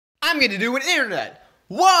I'm gonna do an internet.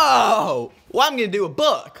 Whoa! Well, I'm gonna do a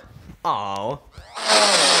book. Aww.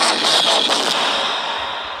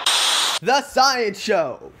 The Science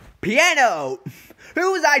Show. Piano.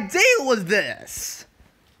 Whose idea was this?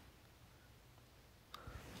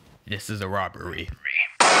 This is a robbery.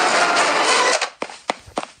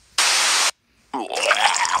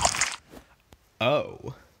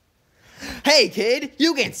 Oh. Hey kid,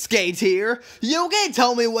 you can skate here. You can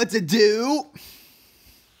tell me what to do.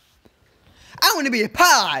 I want to be a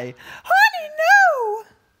pie. Honey, no.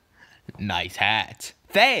 Nice hat.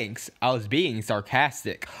 Thanks. I was being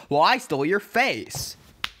sarcastic. Well, I stole your face.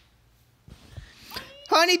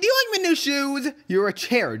 Honey, do you like my new shoes? You're a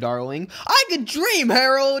chair, darling. I could dream,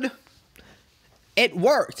 Harold. It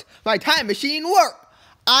worked. My time machine worked.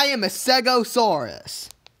 I am a Stegosaurus.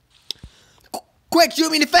 Quick,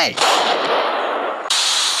 shoot me in the face.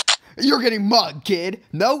 You're getting mugged, kid.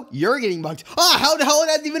 No, you're getting mugged. Ah, how the hell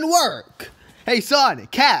did that even work? Hey, son,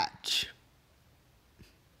 catch.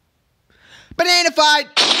 Banana fight.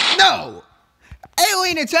 No.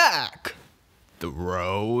 Alien attack.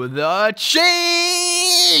 Throw the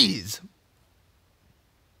cheese.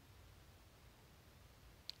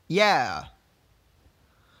 Yeah.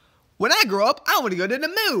 When I grow up, I want to go to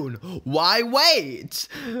the moon. Why wait?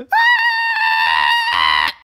 Ah!